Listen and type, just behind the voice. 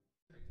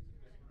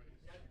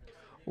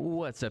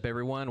What's up,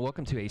 everyone?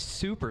 Welcome to a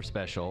super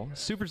special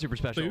episode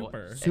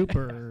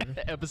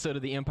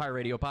of the Empire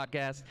Radio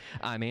Podcast.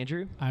 I'm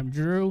Andrew. I'm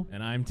Drew.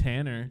 And I'm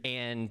Tanner.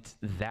 And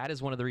that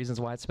is one of the reasons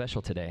why it's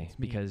special today,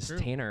 because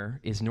Tanner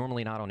is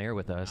normally not on air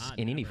with us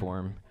in any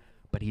form,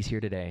 but he's here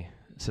today.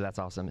 So that's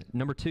awesome.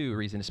 Number two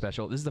reason it's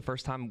special, this is the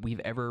first time we've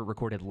ever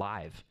recorded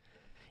live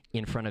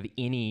in front of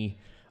any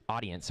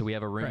audience. So we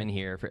have a room in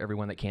here for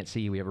everyone that can't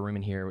see. We have a room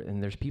in here,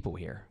 and there's people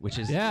here, which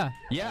is Yeah.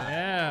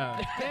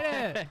 Yeah.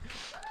 Get it.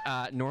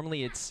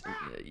 normally it's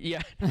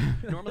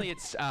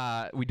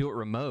we do it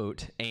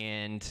remote,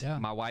 and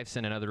my wife's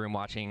in another room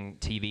watching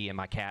TV, and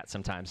my cat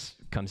sometimes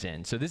comes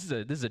in. So this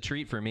is a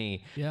treat for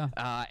me. Yeah.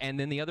 And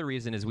then the other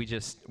reason is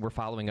we're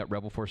following up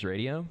Rebel Force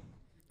Radio,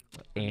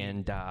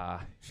 and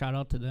Shout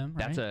out to them.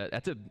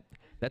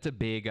 that's a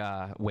big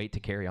weight to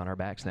carry on our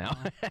backs now.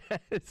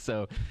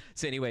 So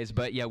anyways,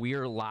 but yeah, we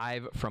are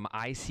live from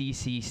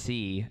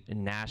ICCC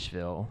in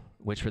Nashville,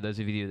 which for those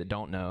of you that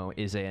don't know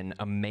is an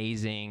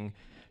amazing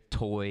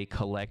toy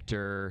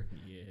collector,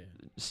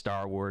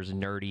 Star Wars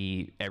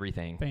nerdy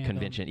everything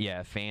convention.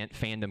 Yeah,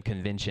 fandom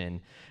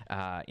convention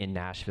in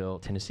Nashville,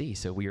 Tennessee.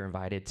 So we are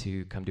invited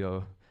to come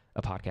do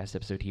a podcast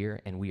episode here,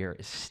 and we are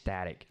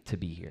ecstatic to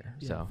be here.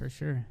 Yeah, so for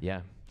sure.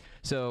 Yeah.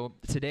 So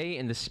today,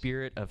 in the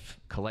spirit of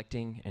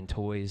collecting and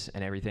toys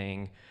and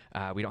everything,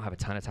 we don't have a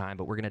ton of time,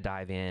 but we're going to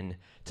dive in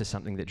to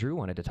something that Drew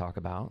wanted to talk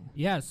about.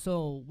 Yeah,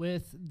 so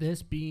with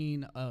this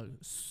being a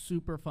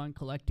super fun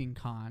collecting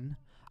con,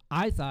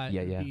 I thought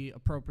it would be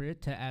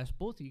appropriate to ask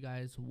both of you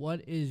guys,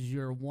 what is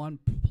your one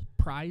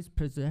prized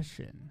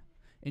possession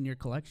in your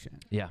collection?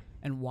 Yeah.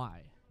 And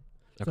why?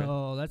 Okay.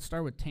 So let's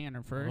start with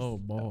Tanner first. Oh,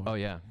 boy. Oh,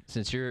 yeah.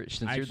 Since you're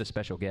the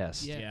special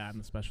guest. Yeah, I'm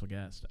the special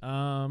guest.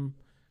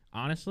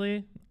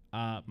 Honestly,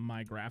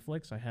 my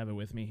Graflix, I have it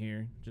with me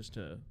here just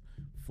to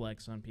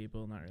flex on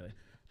people. Not really.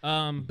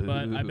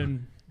 But I've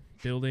been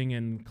building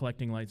and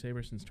collecting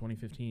lightsabers since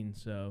 2015.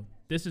 So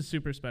this is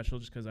super special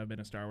just because I've been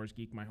a Star Wars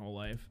geek my whole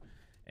life.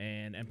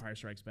 And Empire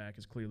Strikes Back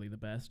is clearly the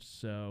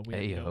best. So we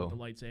have to go with the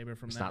lightsaber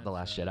from it's that. Not The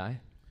Last Jedi?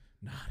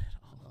 Not at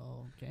all.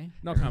 Oh, okay.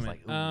 No comment.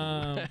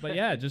 But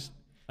yeah, just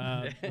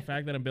the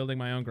fact that I'm building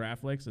my own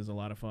Graflix is a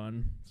lot of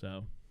fun.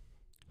 So.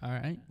 All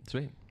right.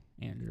 Sweet.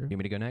 Andrew. You want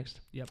me to go next?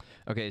 Yep.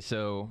 Okay,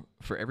 so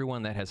for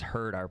everyone that has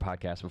heard our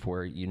podcast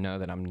before, you know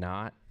that I'm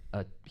not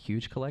a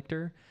huge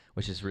collector,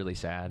 which is really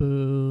sad.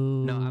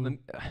 Boo. No, I'm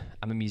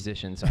a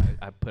musician, so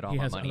I put all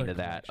my money into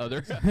that.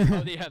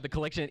 The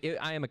collection.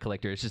 I am a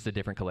collector. It's just a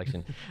different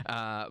collection.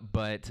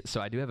 But so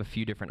I do have a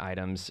few different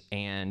items,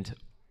 and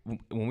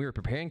when we were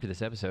preparing for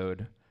this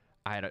episode,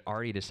 I had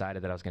already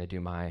decided that I was going to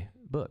do my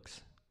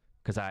books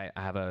because I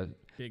have a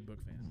big book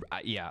fan.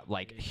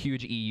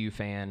 Huge EU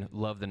fan.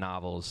 Love the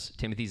novels.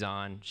 Timothy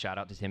Zahn. Shout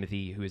out to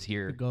Timothy, who is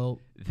here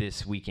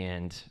this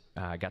weekend.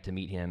 Got to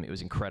meet him. It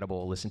was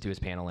incredible. Listened to his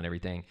panel and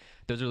everything.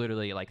 Those are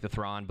literally like the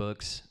Thrawn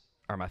books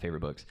are my favorite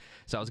books.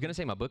 So I was gonna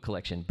say my book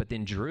collection, but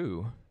then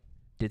Drew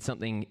did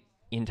something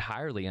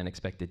entirely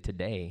unexpected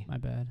today. My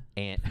bad.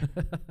 And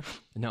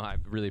no, I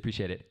really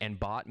appreciate it. And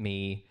bought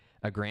me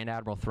a Grand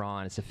Admiral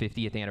Thrawn. It's a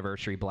 50th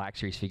anniversary Black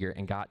Series figure,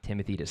 and got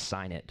Timothy to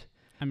sign it.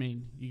 I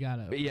mean, you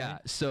gotta. Yeah.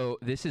 So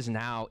this is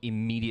now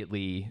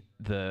immediately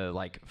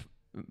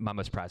my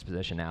most prized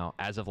possession now,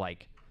 as of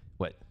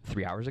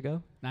 3 hours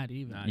ago? Not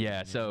even.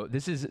 So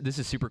this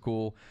is super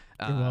cool.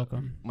 You're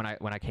welcome. When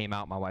I came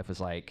out, my wife was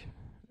like,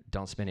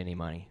 "Don't spend any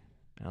money."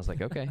 And I was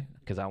like, "Okay,"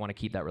 because I want to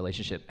keep that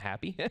relationship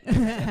happy.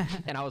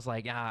 And I was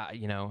like,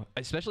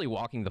 especially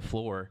walking the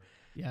floor.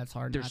 Yeah, it's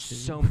hard. There's not to.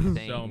 So many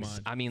things. So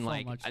much. I mean,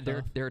 So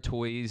there are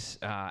toys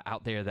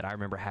out there that I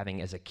remember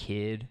having as a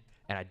kid,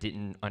 and I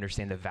didn't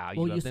understand the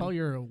value of them. Well, you saw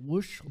your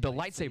whoosh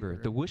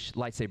lightsaber. The whoosh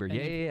lightsaber. And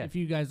Yeah. If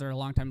you guys are a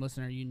longtime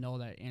listener, you know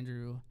that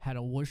Andrew had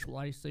a whoosh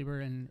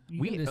lightsaber, and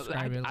you can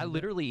describe it. I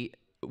literally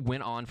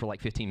went on for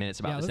 15 minutes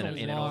about this in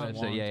an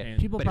so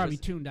people probably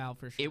tuned out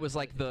for sure. It was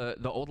like the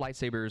old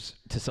lightsabers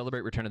to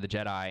celebrate Return of the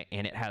Jedi,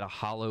 and it had a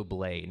hollow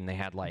blade, and they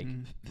had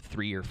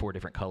 3 or 4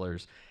 different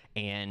colors,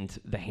 and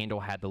the handle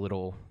had the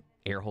little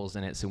air holes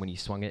in it, so when you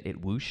swung it, it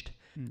whooshed.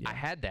 I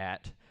had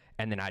that,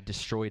 and then I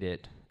destroyed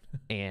it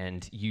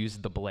and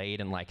used the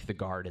blade and the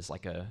guard as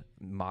a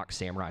mock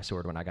samurai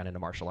sword when I got into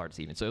martial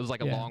arts even. So it was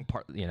a long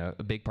part,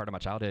 a big part of my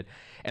childhood.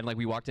 And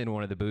we walked into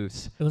one of the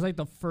booths. It was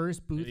the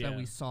first booth that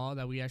we saw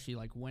that we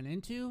actually went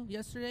into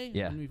yesterday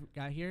when we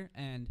got here.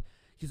 And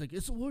he's like,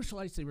 "It's a whoosh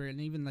lightsaber," and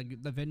even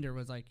the vendor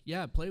was like,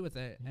 "Yeah, play with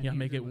it." And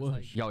make it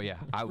whoosh.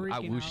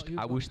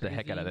 I whooshed the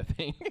heck out of the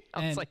thing.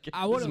 I was like,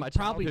 I would have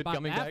probably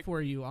bought that back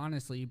for you,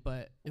 honestly,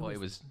 but it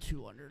was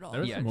 $200.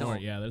 There's more.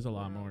 Yeah, there's a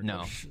lot more.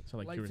 No,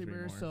 so 2 or 3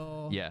 more.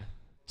 So yeah.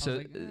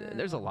 So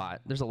there's a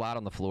lot. There's a lot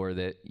on the floor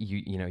that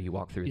you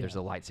walk through. There's a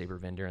lightsaber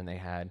vendor, and they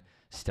had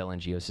Stellan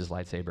Gios's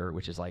lightsaber,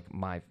 which is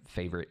my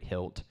favorite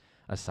hilt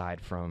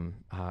aside from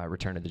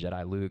Return of the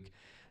Jedi Luke.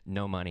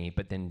 No money,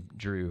 but then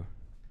Drew,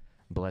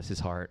 bless his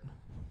heart.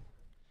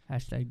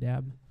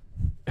 #dab.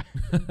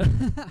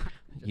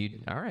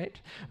 All right.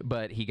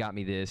 But he got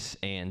me this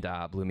and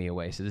blew me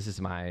away. So this is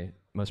my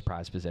most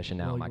prized possession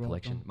now in my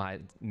collection, my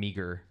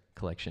meager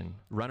collection.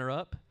 Runner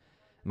up,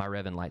 my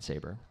Revan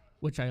lightsaber.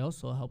 Which I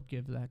also helped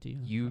give that to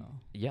you.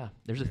 Yeah,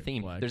 there's a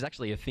theme. Flag. There's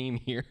actually a theme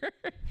here.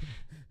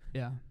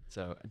 Yeah.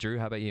 So, Drew,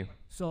 how about you?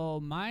 So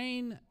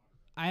mine,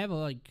 I have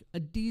a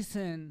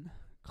decent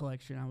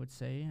collection, I would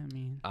say. I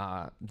mean,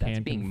 that's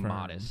being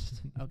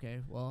modest. Okay,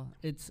 well,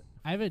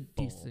 I have a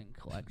decent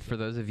collection. For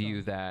those of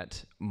you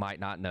that might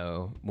not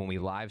know, when we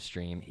live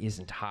stream, his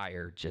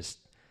entire, just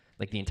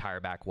like the entire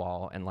back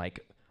wall and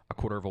like a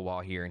quarter of a wall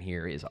here and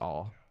here is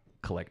all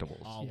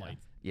collectibles. All like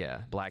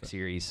Black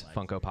Series,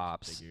 Funko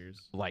Pops,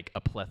 figures. Like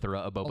a plethora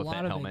of Boba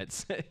Fett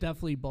helmets.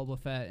 Definitely Boba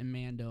Fett and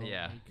Mando.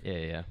 Yeah.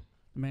 The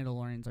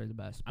Mandalorians are the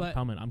best. But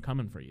I'm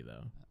coming for you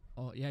though.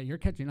 Oh yeah, you're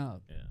catching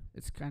up. Yeah.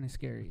 It's kind of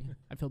scary.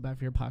 I feel bad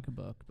for your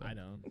pocketbook. I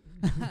don't.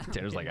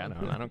 Tanner's like, I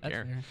don't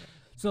care. Fair.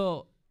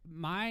 So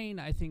mine,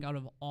 I think, out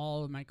of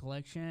all of my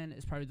collection,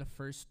 is probably the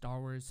first Star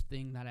Wars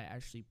thing that I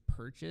actually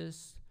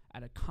purchased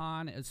at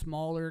a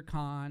smaller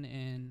con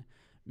in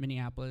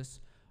Minneapolis.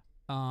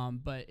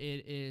 But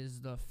it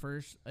is the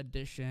first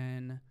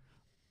edition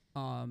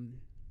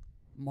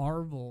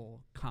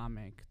Marvel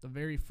comic, the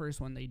very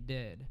first one they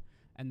did.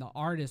 And the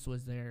artist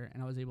was there,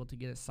 and I was able to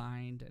get it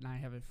signed, and I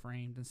have it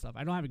framed and stuff.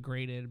 I don't have it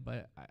graded,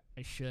 but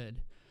I should.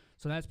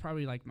 So that's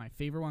probably like my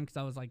favorite one because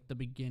that was like the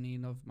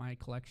beginning of my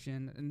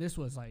collection. And this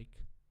was like,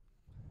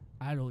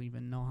 I don't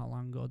even know how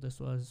long ago this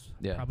was.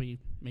 Yeah. Probably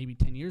maybe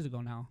 10 years ago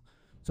now.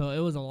 So it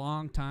was a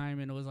long time,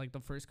 and it was like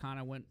the first con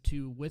I went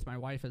to with my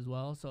wife as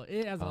well. So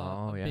it has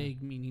a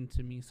big meaning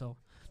to me. So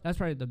that's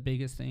probably the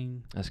biggest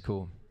thing. That's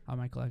cool. On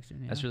my collection.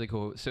 Yeah. That's really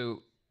cool.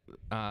 So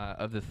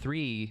of the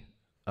three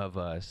of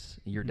us,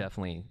 you're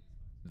definitely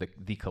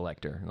the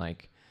collector.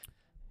 Like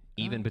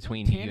even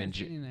between you and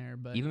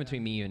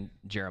between me and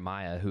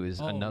Jeremiah, who is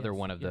another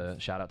one of the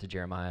shout out to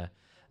Jeremiah.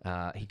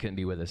 He couldn't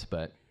be with us,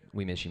 but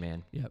we miss you,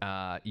 man.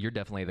 Yep. You're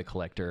definitely the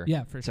collector.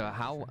 Yeah, for sure.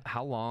 So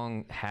how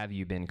long have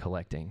you been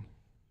collecting?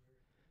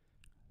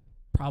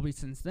 Probably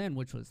since then,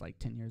 which was like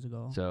 10 years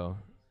ago. So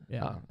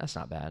yeah, that's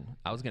not bad.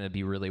 I was gonna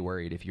be really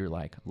worried if you're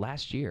like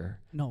last year.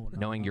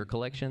 Knowing your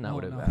collection, that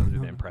would have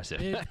been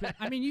impressive.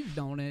 I mean, you've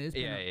known it.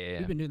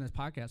 We've been doing this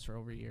podcast for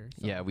over a year.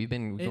 So yeah, we've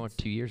been going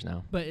 2 years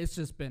now. But it's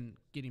just been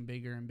getting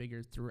bigger and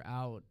bigger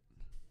throughout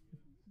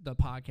the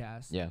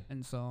podcast. Yeah,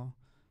 and so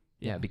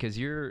yeah, because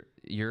you're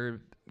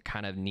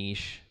kind of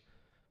niche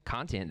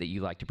content that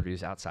you like to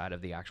produce outside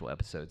of the actual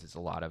episodes. It's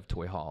a lot of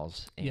toy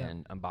hauls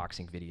and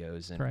unboxing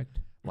videos and correct.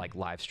 Like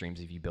live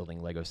streams of you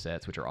building Lego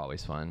sets, which are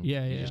always fun.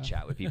 Yeah, you just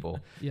chat with people.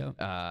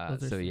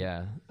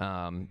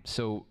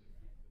 So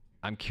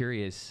I'm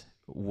curious,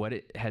 what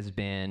it has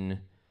been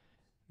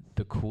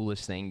the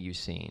coolest thing you've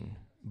seen,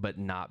 but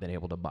not been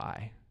able to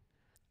buy.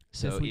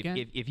 So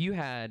if you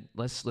had,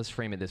 let's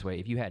frame it this way: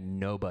 if you had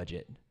no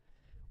budget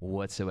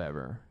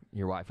whatsoever,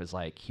 your wife was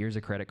like, "Here's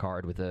a credit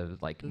card with a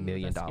 $1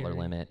 million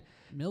limit."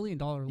 $1 million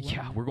limit.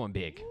 Yeah, we're going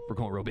big. We're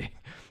going real big.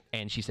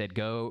 And she said,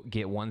 go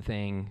get one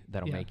thing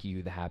that'll make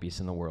you the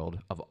happiest in the world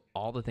of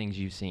all the things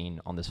you've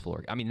seen on this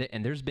floor. I mean,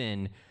 and there's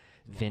been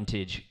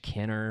vintage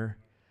Kenner.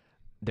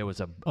 There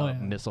was a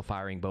missile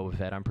firing Boba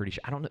Fett. I'm pretty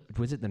sure. I don't know.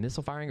 Was it the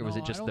missile firing or was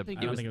it just the? I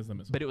don't think it was the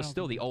missile. But it was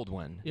still the old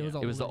one. It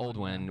was the old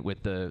one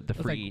with the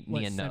free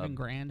knee and nub.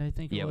 $7,000, I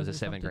think. Yeah, it was a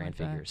 $7,000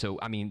 figure. So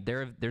I mean,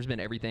 there's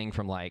been everything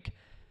from like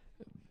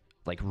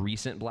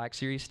recent Black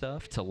Series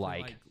stuff to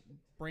like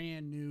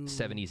brand new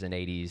 70s and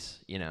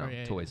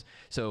 80s, toys.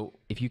 So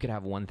if you could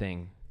have one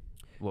thing,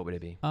 what would it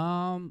be?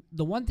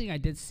 The one thing I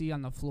did see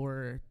on the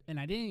floor, and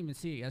I didn't even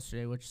see it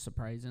yesterday, which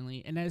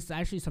surprisingly, and it's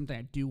actually something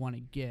I do want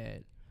to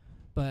get,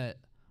 but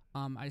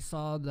I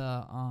saw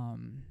the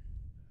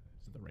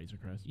Is it the Razor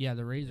Crest? Yeah,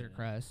 the Razor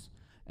Crest,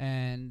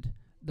 and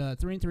the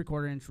 3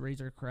 3/4-inch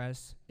Razor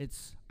Crest.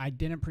 I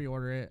didn't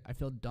pre-order it. I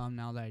feel dumb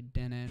now that I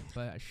didn't,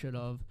 but I should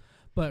have.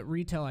 But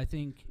retail, I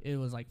think it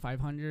was like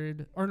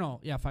 500 or no,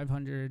 yeah,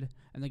 500.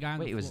 And the guy on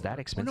the floor, it was that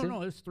expensive? Oh,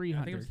 no, it was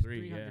 300. I think it was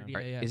 300. Yeah.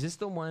 Right. Is this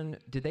the one?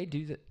 Did they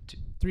do the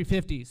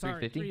 350?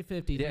 Sorry,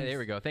 350. Yeah, there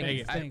we go.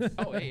 Thanks. Thanks.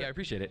 Oh, hey, I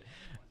appreciate it.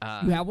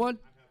 You have one?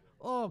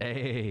 Oh,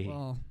 hey.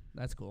 Well,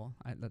 that's cool.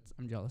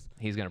 I'm jealous.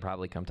 He's gonna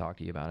probably come talk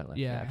to you about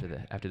it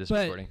after this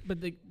but, recording. But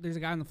there's a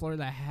guy on the floor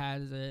that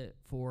has it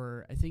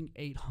for I think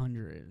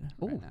 800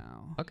 right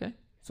now. Okay.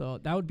 So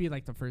that would be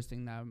like the first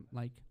thing that I'm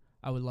like.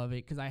 I would love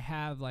it because I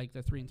have like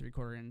the 3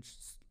 3/4-inch.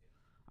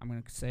 I'm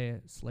gonna say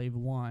it, Slave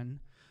 1,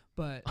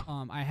 but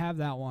I have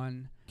that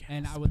one,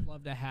 and I would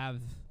love to have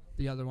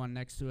the other one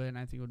next to it, and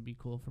I think it would be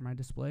cool for my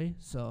display.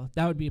 So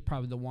that would be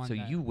probably the one. So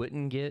you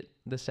wouldn't get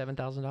the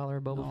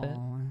 $7,000 Boba Fett?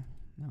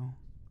 No.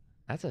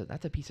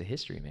 That's a piece of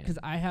history, man. Because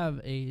I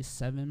have a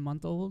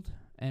 7-month-old,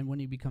 and when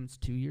he becomes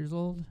 2 years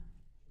old,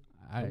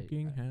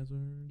 Smoking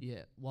hazard.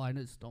 Yeah. Well, I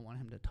just don't want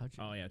him to touch it.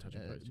 Oh yeah, touch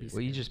it.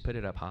 Well, you just put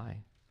it up high.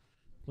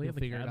 Well, you have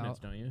the cabinets,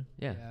 don't you?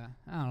 Yeah.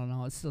 I don't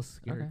know. It's still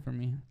scary for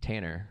me.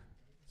 Tanner.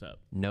 What's up?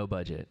 No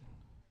budget.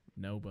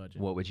 No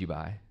budget. What would you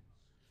buy?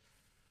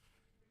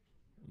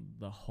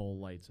 The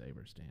whole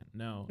lightsaber stand.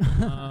 No.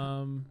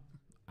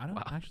 I don't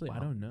I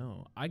don't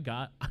know. I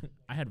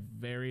had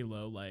very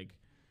low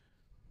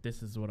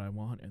this is what I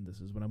want and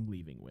this is what I'm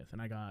leaving with.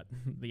 And I got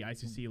the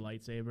ICC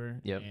lightsaber.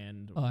 Yep.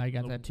 And I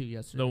got that too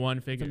yesterday. The one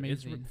figure.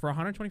 It's for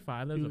 $125.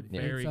 That's a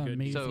very it's good.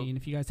 Amazing. So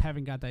if you guys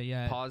haven't got that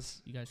yet,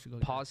 you guys should go.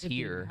 Pause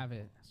here. Have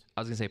it.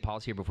 I was gonna say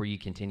pause here before you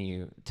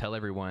continue. Tell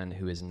everyone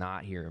who is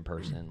not here in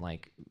person,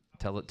 like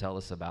tell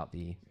us about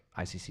the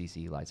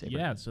ICCC lightsaber.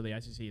 Yeah. So the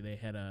ICC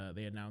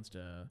they announced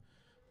a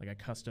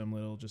custom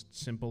little just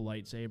simple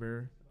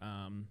lightsaber.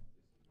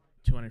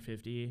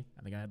 250.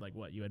 I think I had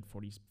you had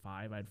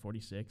 45. I had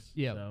 46.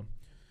 Yeah. So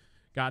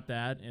got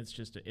that. It's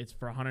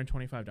for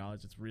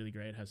 $125. It's really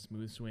great. It has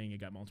smooth swing. You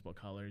got multiple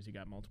colors. You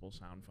got multiple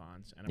sound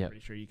fonts, and I'm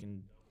pretty sure you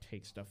can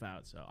take stuff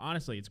out. So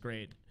honestly, it's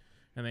great.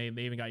 And they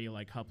even got you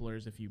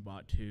couplers. If you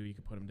bought two, you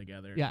could put them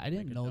together. Yeah, I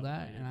didn't know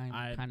that, and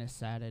I'm kind of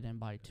sad I didn't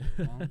buy two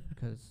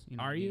because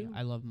Are you?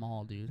 I love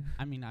Maul, dude.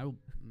 I mean, I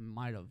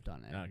might have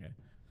done it. Okay,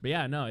 but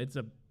yeah, no, it's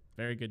a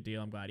very good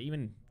deal. I'm glad,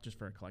 even just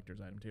for a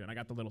collector's item too. And I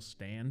got the little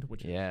stand,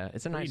 which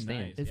it's a nice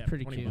stand. It's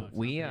pretty cute.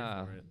 We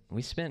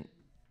spent,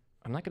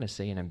 I'm not going to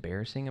say an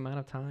embarrassing amount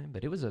of time,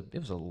 but it was a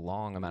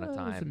long amount of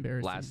time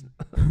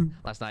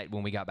last night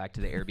when we got back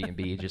to the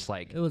Airbnb, just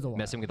it was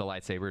messing with the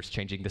lightsabers,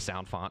 changing the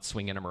sound font,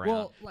 swinging them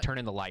around,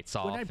 turning the lights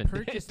off. When I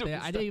purchased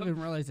it, I didn't even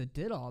realize it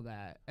did all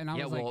that, and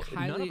I was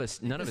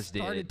none of us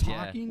started did.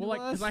 Talking well,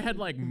 because I had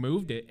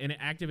moved it and it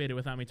activated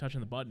without me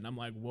touching the button. I'm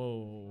like,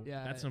 whoa,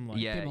 that's some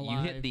you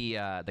hit the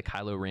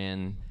Kylo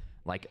Ren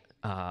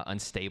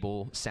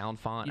unstable sound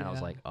font, and I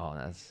was like, oh,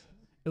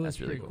 it was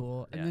pretty really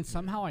cool. And then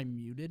somehow I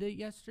muted it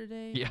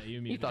yesterday. Yeah,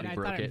 you thought he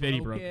broke it.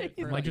 He broke it.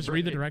 Just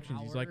read the directions.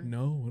 He's like, no,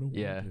 I don't want to.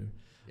 Yeah.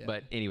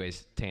 But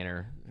anyways,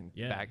 Tanner,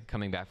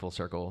 coming back full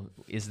circle,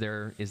 is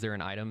there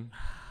an item?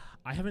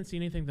 I haven't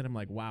seen anything that I'm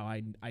like, wow,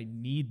 I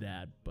need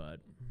that,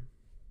 but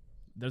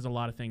there's a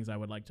lot of things I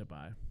would like to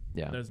buy.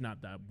 Yeah. There's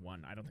not that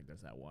one. I don't think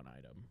there's that one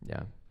item.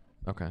 Yeah.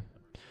 Okay.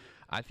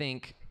 I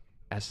think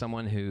as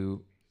someone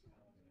who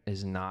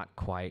is not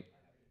quite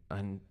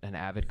an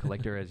avid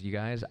collector as you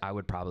guys, I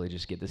would probably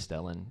just get the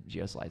Stellan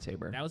GS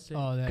lightsaber. That was sick.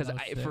 Because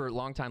for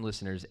longtime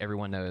listeners,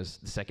 everyone knows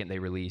the second they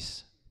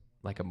release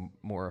a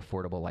more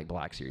affordable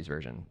Black Series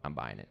version, I'm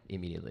buying it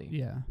immediately.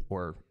 Yeah.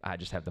 Or I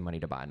just have the money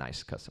to buy a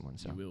nice custom one.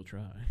 So you will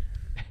try.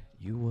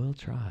 You will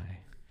try.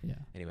 Yeah.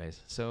 Anyways,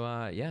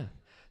 so yeah.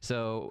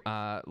 So,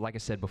 like I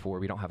said before,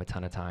 we don't have a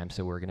ton of time,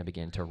 so we're going to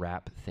begin to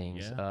wrap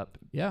things up.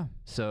 Yeah.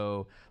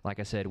 So, like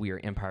I said, we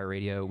are Empire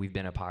Radio. We've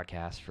been a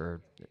podcast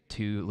for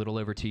little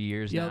over 2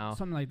 years now.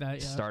 Something like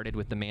that, yeah. Started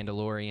with The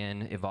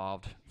Mandalorian,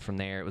 evolved from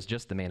there. It was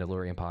just The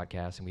Mandalorian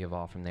podcast, and we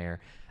evolved from there.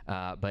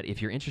 But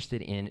if you're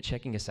interested in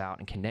checking us out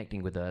and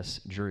connecting with us,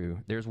 Drew,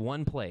 there's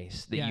one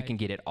place that you can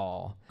get it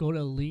all. Go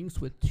to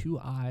links with 2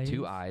 eyes.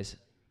 2 eyes.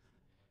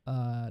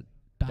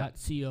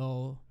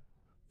 .co.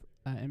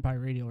 Empire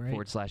Radio, right?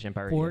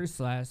 /Empire Radio.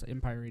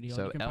 /Empire Radio.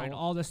 So you can find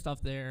all the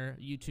stuff there,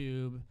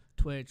 YouTube,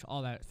 Twitch,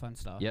 all that fun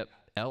stuff. Yep.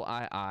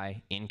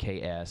 LIINKS.co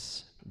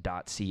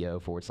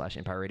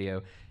 /Empire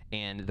Radio.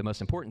 And the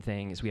most important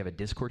thing is we have a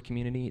Discord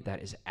community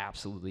that is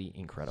absolutely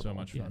incredible. So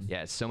much fun.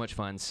 Yeah, it's so much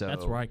fun. So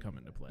that's where I come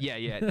into play.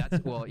 Yeah. That's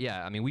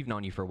I mean, we've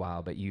known you for a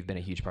while, but you've been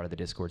a huge part of the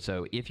Discord.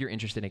 So if you're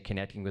interested in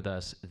connecting with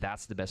us,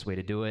 that's the best way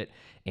to do it.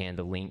 And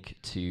the link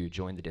to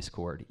join the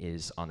Discord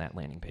is on that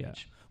landing page. Yeah.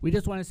 We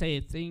just want to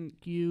say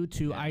thank you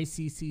to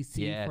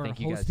ICCC for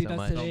hosting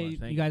us today.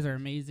 You guys are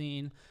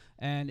amazing.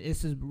 And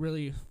this is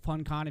really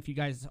fun con. If you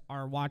guys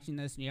are watching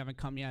this and you haven't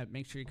come yet,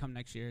 make sure you come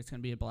next year. It's going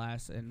to be a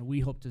blast. And we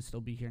hope to still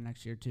be here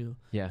next year, too.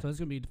 Yeah. So it's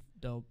going to be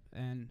dope.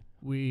 And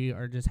we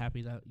are just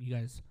happy that you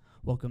guys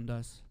welcomed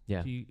us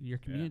to your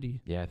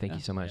community. Yeah, thank you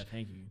so much. Yeah,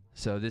 thank you.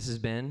 So this has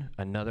been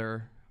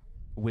another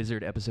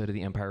Wizard episode of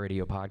the Empire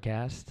Radio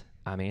podcast.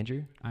 I'm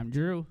Andrew. I'm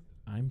Drew.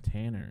 I'm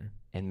Tanner.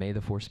 And may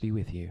the Force be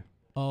with you.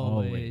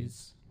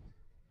 Always.